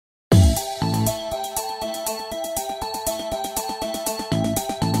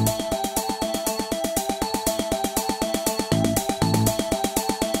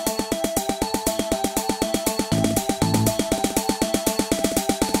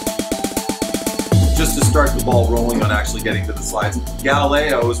just to start the ball rolling on actually getting to the slides,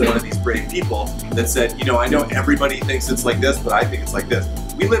 Galileo was one of these brave people that said, you know, I know everybody thinks it's like this, but I think it's like this.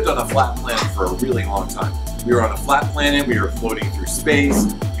 We lived on a flat planet for a really long time. We were on a flat planet, we were floating through space.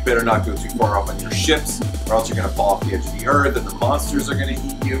 You better not go too far off on your ships, or else you're going to fall off the edge of the earth, and the monsters are going to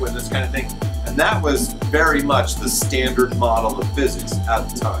eat you, and this kind of thing. And that was very much the standard model of physics at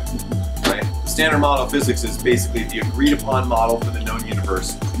the time. Right? The standard model of physics is basically the agreed upon model for the known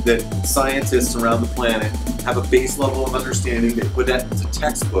universe that scientists around the planet have a base level of understanding. They put that into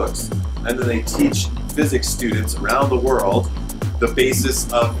textbooks, and then they teach physics students around the world the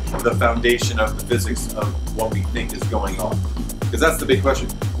basis of the foundation of the physics of what we think is going on. Because that's the big question.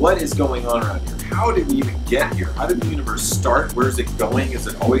 What is going on around here? How did we even get here? How did the universe start? Where's it going? Has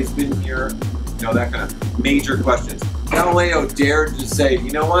it always been here? You know, that kind of major questions. Galileo dared to say,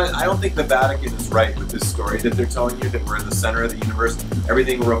 you know what, I don't think the Vatican is right with this story that they're telling you, that we're in the center of the universe.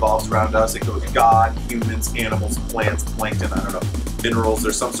 Everything revolves around us. It goes God, humans, animals, plants, plankton, I don't know, minerals.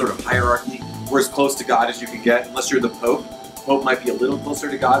 There's some sort of hierarchy. We're as close to God as you can get, unless you're the Pope. Pope might be a little closer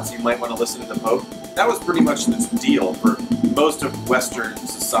to God, so you might want to listen to the Pope. That was pretty much the deal for most of Western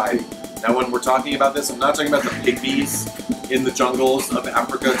society. Now when we're talking about this, I'm not talking about the pygmies in the jungles of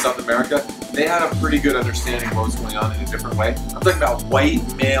Africa and South America. They had a pretty good understanding of what was going on in a different way. I'm talking about white,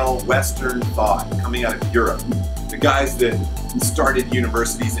 male, Western thought coming out of Europe. The guys that started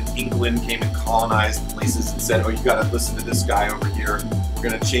universities in England came and colonized places and said, oh, you gotta listen to this guy over here. We're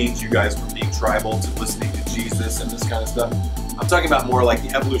gonna change you guys from being tribal to listening to Jesus and this kind of stuff. I'm talking about more like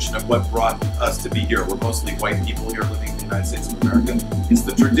the evolution of what brought us to be here. We're mostly white people here living in the United States of America. It's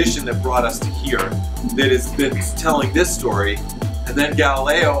the tradition that brought us to here that has been telling this story. And then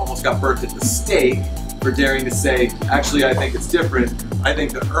Galileo almost got burnt at the stake for daring to say, actually, I think it's different. I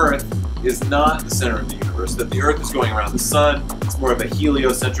think the Earth is not the center of the universe, that the Earth is going around the sun. It's more of a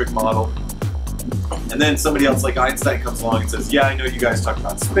heliocentric model. And then somebody else like Einstein comes along and says, yeah, I know you guys talk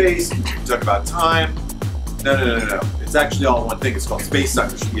about space, you talk about time. No. It's actually all one thing. It's called space-time.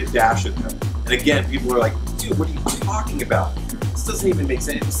 There should be a dash in there. And again, people are like, dude, what are you talking about? This doesn't even make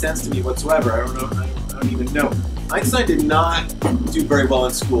any sense to me whatsoever. I don't know. I don't even know. Einstein did not do very well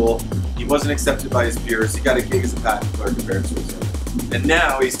in school. He wasn't accepted by his peers. He got a gig as a patent clerk in Paris. And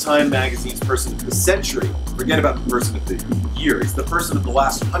now he's Time Magazine's person of the century. Forget about the person of the year. He's the person of the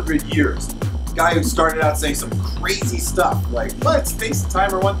last 100 years. The guy who started out saying some crazy stuff like, what, space and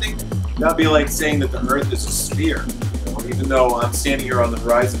time are one thing? That'd be like saying that the Earth is a sphere. You know, even though I'm standing here on the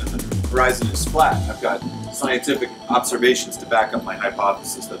horizon and the horizon is flat, I've got scientific observations to back up my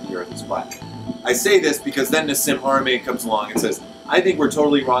hypothesis that the Earth is flat. I say this because then Nassim Haramein comes along and says, I think we're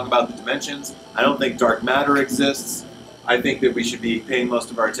totally wrong about the dimensions. I don't think dark matter exists. I think that we should be paying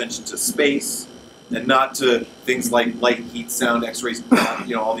most of our attention to space and not to things like light, heat, sound, X-rays,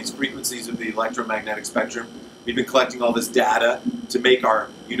 you know, all these frequencies of the electromagnetic spectrum. We've been collecting all this data to make our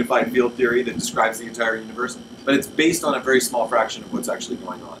unified field theory that describes the entire universe, but it's based on a very small fraction of what's actually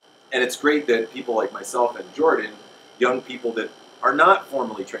going on. And it's great that people like myself and Jordan, young people that are not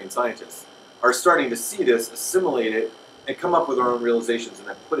formally trained scientists, are starting to see this, assimilate it, and come up with our own realizations and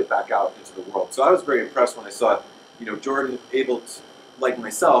then put it back out into the world. So I was very impressed when I saw, you know, Jordan able to, like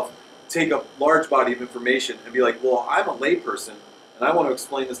myself, take a large body of information and be like, well, I'm a layperson, and I want to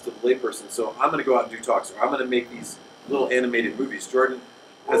explain this to the layperson, so I'm going to go out and do talks, or I'm going to make these little animated movies. Jordan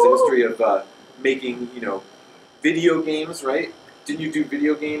has a history of making, you know, video games, right? Didn't you do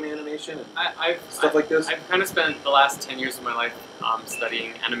video game animation and stuff like this? I've kind of spent the last 10 years of my life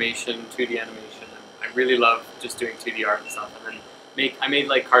studying animation, 2D animation. I really love just doing 2D art and stuff. And then I made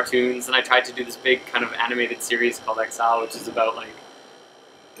like cartoons, and I tried to do this big kind of animated series called Exile, which is about like,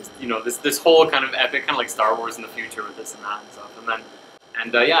 you know, this whole kind of epic, kind of like Star Wars in the future with this and that and stuff. And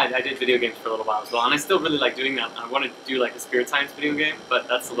then, yeah, I did video games for a little while as well, and I still really like doing that. I wanted to do like a spirit science video game, but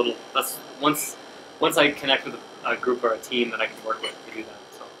that's once I connect with a group or a team that I can work with to do that.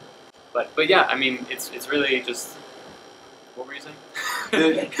 So, but yeah, I mean, it's really just. What were you saying?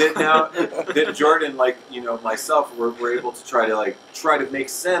 that Jordan, like, you know, myself, we're able to try to make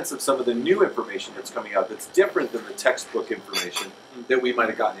sense of some of the new information that's coming out that's different than the textbook information that we might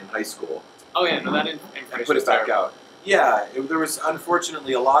have gotten in high school. Oh yeah, no, that information. And put it back out. Yeah, there was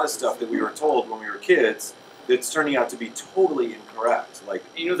unfortunately a lot of stuff that we were told when we were kids that's turning out to be totally incorrect, like,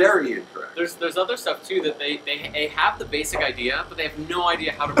 you know, very incorrect. There's other stuff too that they have the basic idea, but they have no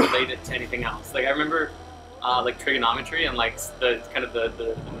idea how to relate it to anything else. Like I remember. Like trigonometry and like the kind of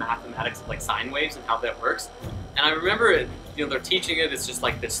the mathematics of like sine waves and how that works. And I remember it, you know, they're teaching it. It's just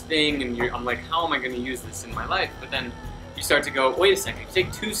like this thing, and I'm like, how am I going to use this in my life? But then you start to go, wait a second. You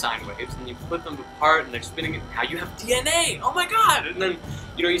take two sine waves and you put them apart, and they're spinning it. Now you have DNA. Oh my god! And then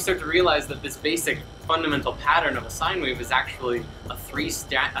you start to realize that this basic fundamental pattern of a sine wave is actually a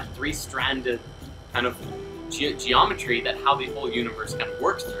three-stranded kind of geometry that how the whole universe kind of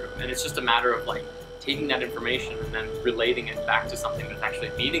works through. And it's just a matter of like taking that information and then relating it back to something that's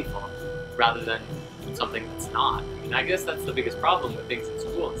actually meaningful rather than something that's not. I mean, I guess that's the biggest problem with things in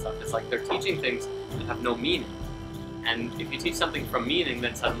school and stuff. It's like they're teaching things that have no meaning. And if you teach something from meaning,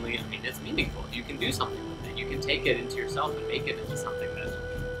 then suddenly, I mean, it's meaningful. You can do something with it. You can take it into yourself and make it into something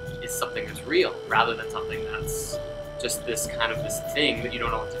that is something that's real, rather than something that's just this kind of this thing that you don't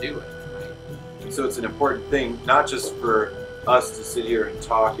know what to do with, right? So it's an important thing, not just for us to sit here and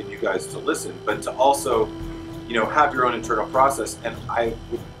talk and you guys to listen, but to also, have your own internal process. And I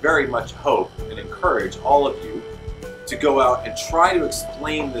would very much hope and encourage all of you to go out and try to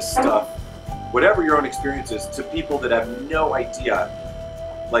explain this stuff, whatever your own experience is, to people that have no idea.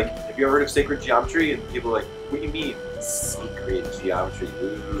 Like, have you ever heard of sacred geometry? And people are like, what do you mean, sacred geometry?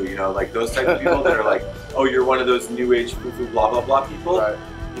 Ooh, like those type of people that are like, oh, you're one of those new age foo-foo blah blah blah people, right.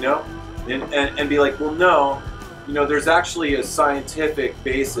 And be like, well, no, there's actually a scientific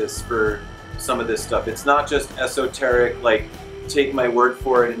basis for some of this stuff. It's not just esoteric, like, take my word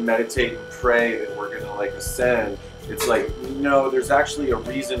for it and meditate and pray that we're gonna like ascend. It's like, no, there's actually a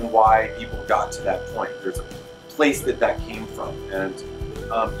reason why people got to that point. There's a place that came from, and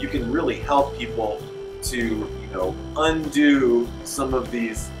you can really help people to, undo some of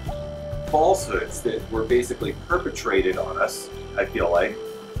these falsehoods that were basically perpetrated on us, I feel like,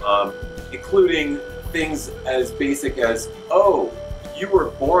 including things as basic as, oh, you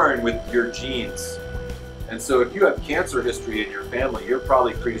were born with your genes. And so if you have cancer history in your family, you're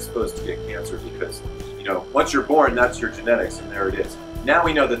probably predisposed to get cancer because, once you're born, that's your genetics, and there it is. Now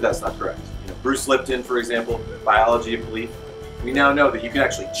we know that that's not correct. Bruce Lipton, for example, Biology of Belief, we now know that you can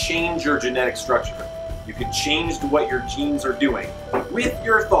actually change your genetic structure. You can change what your genes are doing with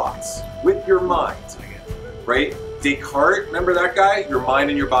your thoughts, with your mind, right? Descartes, remember that guy? Your mind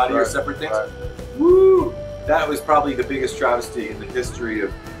and your body are separate things? Right. Woo! That was probably the biggest travesty in the history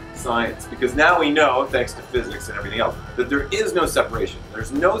of science, because now we know, thanks to physics and everything else, that there is no separation.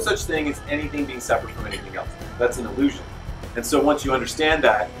 There's no such thing as anything being separate from anything else. That's an illusion. And so once you understand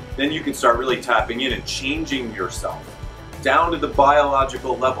that, then you can start really tapping in and changing yourself down to the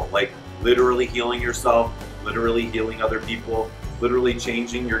biological level, like literally healing yourself, literally healing other people, literally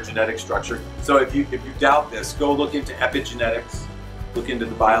changing your genetic structure. So if you doubt this, go look into epigenetics, look into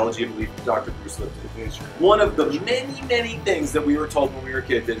the Biology of Belief, Dr. Bruce Lipton. One of the many, many things that we were told when we were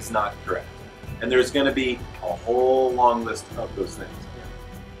kids that is not correct. And there's going to be a whole long list of those things.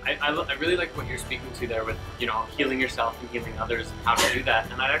 I really like what you're speaking to there with, healing yourself and healing others and how to do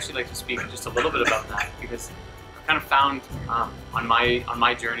that. And I'd actually like to speak just a little bit about that, because I've kind of found on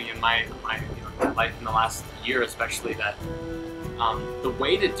my journey and my life in the last year especially that the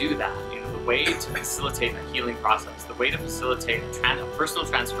way to do that, the way to facilitate a healing process, the way to facilitate a personal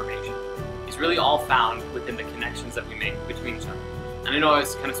transformation is really all found within the connections that we make between each other. And I know I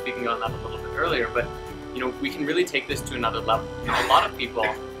was kind of speaking on that a little bit earlier, but we can really take this to another level. A lot of people,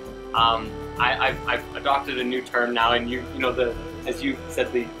 I've adopted a new term now, and as you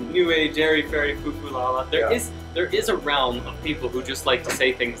said, the new age, airy fairy, foo-foo, la la. There is a realm of people who just like to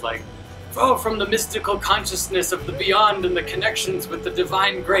say things like, "Oh, from the mystical consciousness of the beyond and the connections with the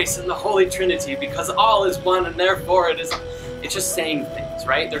divine grace and the Holy Trinity, because all is one, and therefore it's just saying things,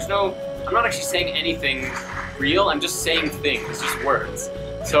 right? I'm not actually saying anything real. I'm just saying things, just words.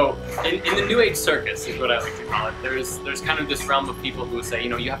 So in the New Age circus is what I like to call it. There's kind of this realm of people who say,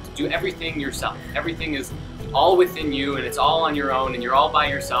 you have to do everything yourself. Everything is all within you, and it's all on your own, and you're all by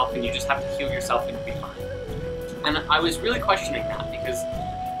yourself, and you just have to heal yourself and you'll be fine. And I was really questioning that, because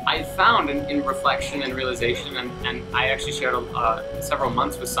I found in reflection and realization, and I actually shared several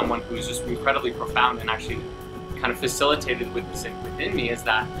months with someone who was just incredibly profound and actually kind of facilitated with this within me, is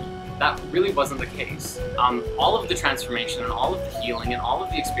that really wasn't the case. All of the transformation and all of the healing and all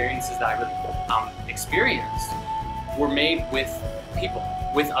of the experiences that I really experienced were made with people,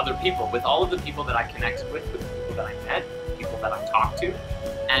 with other people, with all of the people that I connected with the people that I met, the people that I talked to.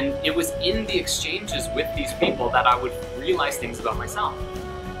 And it was in the exchanges with these people that I would realize things about myself.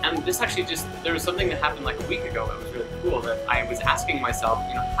 And this actually there was something that happened like a week ago that was really cool, that I was asking myself,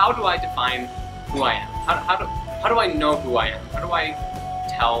 how do I define who I am? How do I know who I am? How do I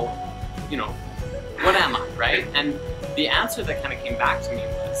tell, what am I, right? And the answer that kind of came back to me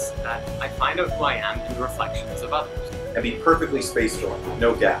was that I find out who I am in the reflections of others. And be perfectly space-filling,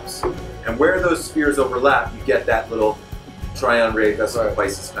 no gaps. And where those spheres overlap, you get that little Trion ray vessel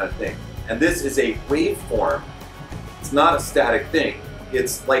devices kind of thing. And this is a waveform. It's not a static thing.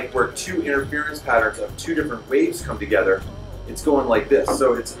 It's like where two interference patterns of two different waves come together it's going like this.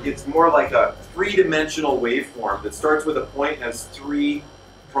 So it's more like a three-dimensional waveform that starts with a point, has three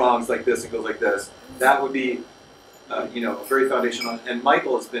prongs like this, and goes like this. That would be, you know, very foundational. And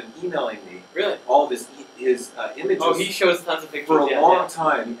Michael has been emailing me all of his images. Oh, he shows tons of pictures for a long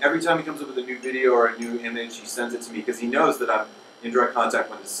time. Every time he comes up with a new video or a new image, he sends it to me because he knows that I'm in direct contact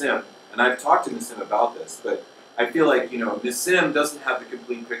with Nassim. And I've talked to Nassim about this, but I feel like, you know, Nassim doesn't have the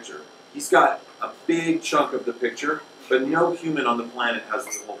complete picture. He's got a big chunk of the picture, but no human on the planet has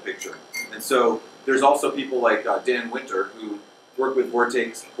the whole picture. And so there's also people like Dan Winter who work with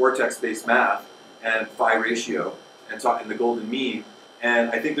vortex-based math and phi ratio and the golden mean.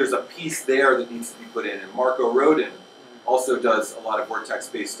 And I think there's a piece there that needs to be put in. And Marco Rodin also does a lot of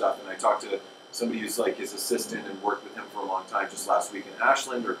vortex-based stuff. And I talked to somebody who's like his assistant and worked with him for a long time just last week in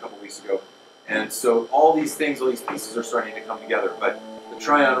Ashland or a couple weeks ago. And so all these things, all these pieces are starting to come together. But the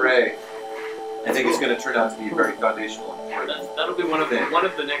Tryon Ray, I think, is going to turn out to be very foundational. That'll be one of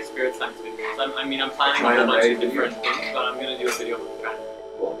the next Spirit Science videos. I mean, I'm planning a whole bunch of different things, but I'm going to do a video with the Tryon Ray.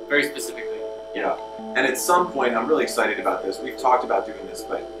 Very specifically. Yeah. And at some point, I'm really excited about this. We've talked about doing this,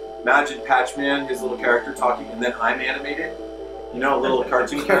 but imagine Patchman, his little character, talking, and then I'm animated. You know, a little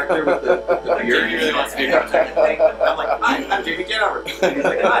cartoon character with the beard. He really wants to be a cartoon. I'm like, hi, I'm Jamie Janovers. And he's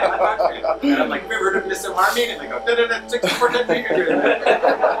like, hi, I'm Patchman. And I'm like, have you ever heard of Nassim Haramein? And they go, da-da-da, 64 And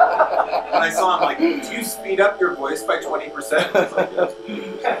I saw him like, do you speed up your voice by 20%? I was like, yes.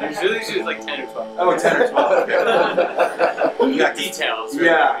 Usually she was like 10 or 12. Oh, 10 or 12. Okay. You got details. Really.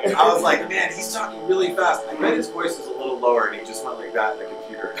 Yeah. I was like, man, he's talking really fast. I bet his voice is a little lower, and he just went like that in the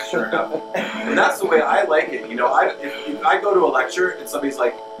computer. Sure enough. And that's the way I like it. You know, if I go to a lecture and somebody's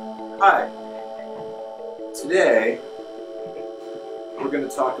like, hi, today we're going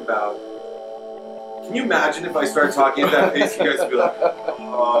to talk about. Can you imagine if I started talking at that pace? You guys would be like,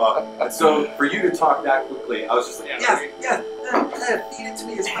 And so for you to talk that quickly, I was just like, yes, feed it to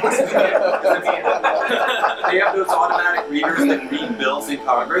me as fast as you can. They have those automatic readers that read bills in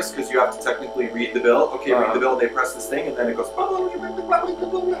Congress because you have to technically read the bill. Okay, read the bill, they press this thing, and then it goes,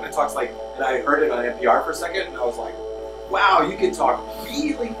 and it talks like, and I heard it on NPR for a second, and I was like, wow, you can talk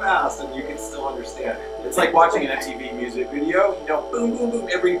really fast and you can still understand. It's like watching an MTV music video, you know, boom, boom, boom,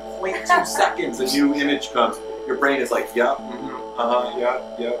 every 0.2 seconds a new image comes. Your brain is like, yeah, yeah,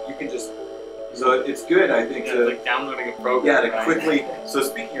 you can just, so it's good, I think, to, like downloading a program. Yeah, to quickly, so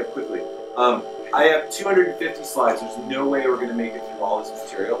speaking of quickly, I have 250 slides, there's no way we're going to make it through all this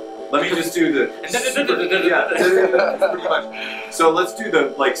material. Let me just do the, pretty much. So let's do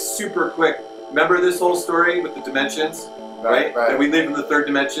the, like, super quick, remember this whole story with the dimensions? Right? That we live in the third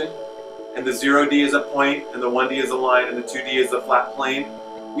dimension, and the 0D is a point, and the 1D is a line, and the 2D is a flat plane.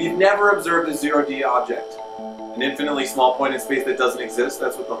 We've never observed a 0D object, an infinitely small point in space that doesn't exist.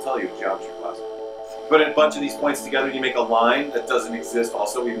 That's what they'll tell you in geometry class. Put a bunch of these points together, you make a line that doesn't exist.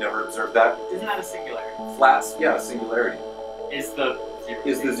 Also, we've never observed that. Isn't that a singularity? Flats, yeah, singularity. Is the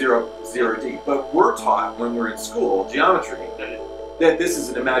 0D. But we're taught when we're in school, geometry, that this is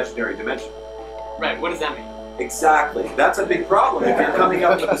an imaginary dimension. Right, what does that mean? Exactly. That's a big problem. If you're coming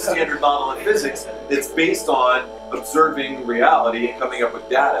up with a standard model in physics that's based on observing reality and coming up with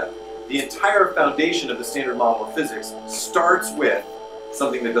data, the entire foundation of the standard model of physics starts with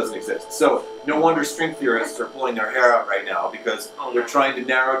something that doesn't exist. So no wonder string theorists are pulling their hair out right now because they're trying to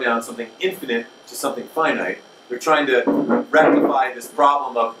narrow down something infinite to something finite. They're trying to rectify this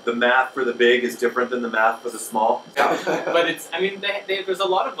problem of the math for the big is different than the math for the small. But it's, I mean, there's a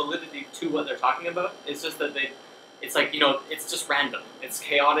lot of validity to what they're talking about. It's just that it's like, you know, it's just random. It's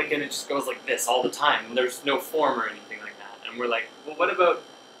chaotic and it just goes like this all the time. And there's no form or anything like that. And we're like, well, what about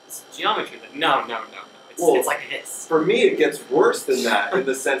this geometry? Like, no. It's like this. For me, it gets worse than that in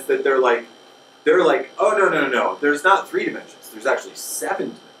the sense that they're like, oh, no. There's not 3 dimensions. There's actually 7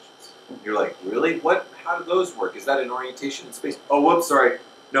 dimensions. You're like, really? What? How do those work? Is that an orientation in space? Oh, whoops, sorry.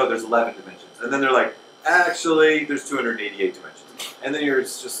 No, there's 11 dimensions. And then they're like, actually, there's 288 dimensions. And then you're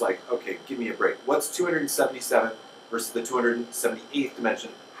just like, okay, give me a break. What's 277 versus the 278th dimension?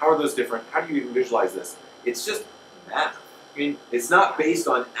 How are those different? How do you even visualize this? It's just math. I mean, it's not based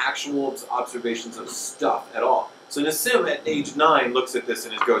on actual observations of stuff at all. So Nassim at age 9 looks at this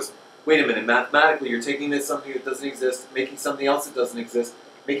and it goes, wait a minute, mathematically you're taking this something that doesn't exist, making something else that doesn't exist,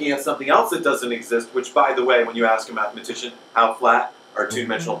 making it something else that doesn't exist, which, by the way, when you ask a mathematician how flat are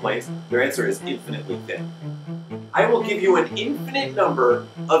 2-dimensional planes, their answer is infinitely thin. I will give you an infinite number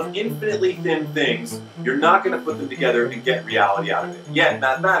of infinitely thin things. You're not going to put them together and get reality out of it. Yet,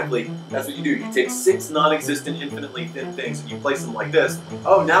 mathematically, that's what you do. You take 6 non-existent infinitely thin things and you place them like this.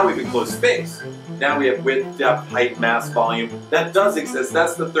 Oh, now we've enclosed space. Now we have width, depth, height, mass, volume. That does exist.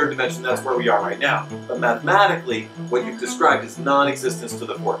 That's the third dimension. That's where we are right now. But mathematically, what you've described is non-existence to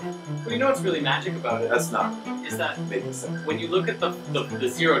the fourth. Well, you know what's really magic about it? That's not Is that making sense. when you look at the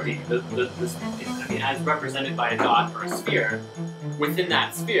 0D, I mean, as represented by a dot or a sphere, within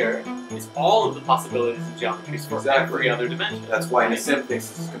that sphere is all of the possibilities of geometries for every other dimension. That's why Nassim thinks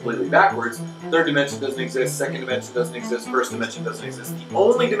this is completely backwards. Third dimension doesn't exist, second dimension doesn't exist, first dimension doesn't exist. The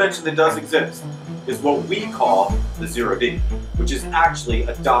only dimension that does exist is what we call the 0D, which is actually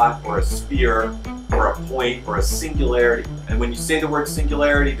a dot or a sphere or a point or a singularity. And when you say the word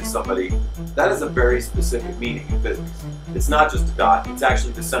singularity to somebody, that has a very specific meaning in physics. It's not just a dot, it's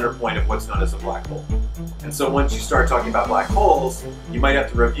actually the center point of what's known as a black hole. And so once you start talking about black holes, you might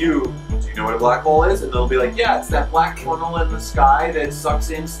have to review, do you know what a black hole is? And they'll be like, yeah, it's that black funnel in the sky that sucks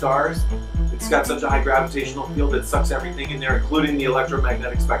in stars. It's got such a high gravitational field that sucks everything in there, including the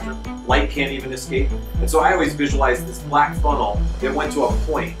electromagnetic spectrum. Light can't even escape. And so I always visualize this black funnel that went to a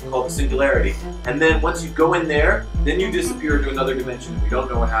point called the singularity. And then once you go in there, then you disappear into another dimension. We don't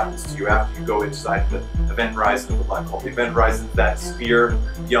know what happens to you after you go inside the event horizon of the black hole. The event horizon is that sphere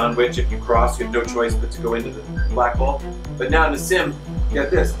beyond which if you cross, you have no choice but to go into the black hole. But now Nassim, get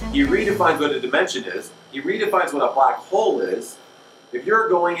this, he redefines what a dimension is. He redefines what a black hole is. If you're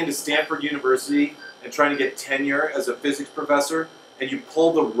going into Stanford University and trying to get tenure as a physics professor, and you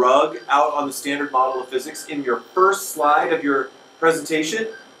pull the rug out on the standard model of physics in your first slide of your presentation,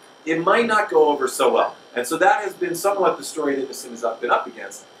 it might not go over so well. And so that has been somewhat the story that Nassim has been up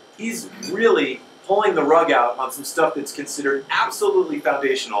against. He's really pulling the rug out on some stuff that's considered absolutely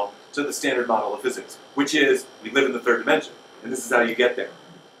foundational to the standard model of physics, which is we live in the third dimension, and this is how you get there.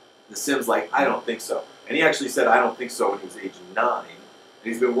 Nassim's like, I don't think so. And he actually said, I don't think so when he was age 9.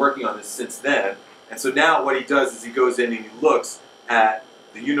 And he's been working on this since then. And so now what he does is he goes in and he looks at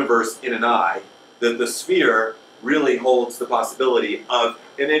the universe in an eye. The sphere really holds the possibility of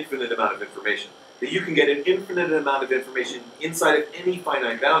an infinite amount of information. That you can get an infinite amount of information inside of any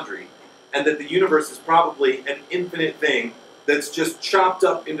finite boundary, and that the universe is probably an infinite thing that's just chopped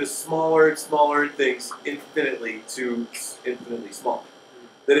up into smaller and smaller things infinitely to infinitely small.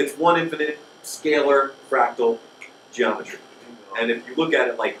 That it's one infinite scalar fractal geometry. And if you look at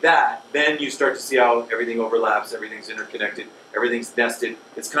it like that, then you start to see how everything overlaps, everything's interconnected, everything's nested.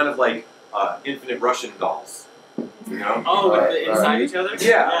 It's kind of like infinite Russian dolls. You know? Oh, inside each other?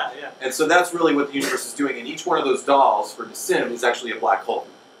 Yeah. And so that's really what the universe is doing. And each one of those dolls for Nassim is actually a black hole,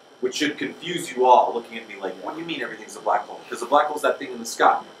 which should confuse you all looking at me like, what do you mean everything's a black hole? Because a black hole's that thing in the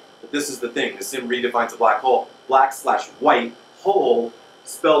sky. But this is the thing. Nassim redefines a black hole. Black/white hole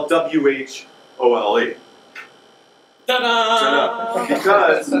spelled W-H-O-L-E. Ta-da!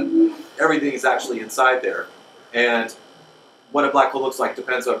 Because everything is actually inside there. And what a black hole looks like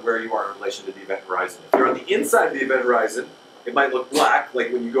depends on where you are in relation to the event horizon. If you're on the inside of the event horizon, it might look black,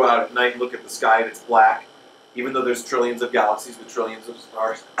 like when you go out at night and look at the sky and it's black, even though there's trillions of galaxies with trillions of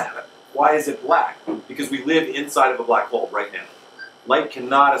stars. Why is it black? Because we live inside of a black hole right now. Light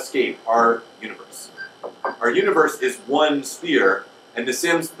cannot escape our universe. Our universe is one sphere, and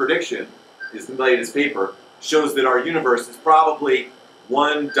Nassim's prediction, his latest paper, shows that our universe is probably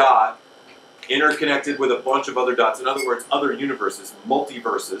one dot interconnected with a bunch of other dots. In other words, other universes,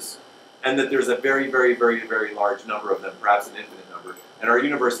 multiverses, and that there's a very, very, very, very large number of them, perhaps an infinite number. And our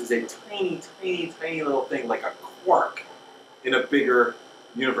universe is a tiny, tiny, tiny little thing, like a quark in a bigger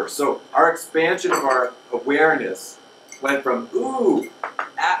universe. So our expansion of our awareness went from, ooh,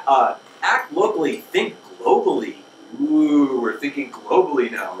 act locally, think globally. Ooh, we're thinking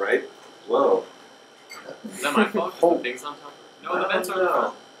globally now, right? Whoa. Is that my fault? Just the things on top? No, the vents are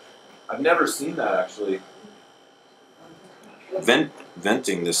on. I've never seen that, actually.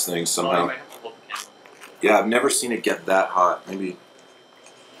 Venting this thing Oh, somehow. I might have to hold the camera. Yeah, I've never seen it get that hot. Maybe.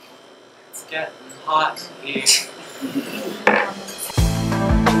 It's getting hot here.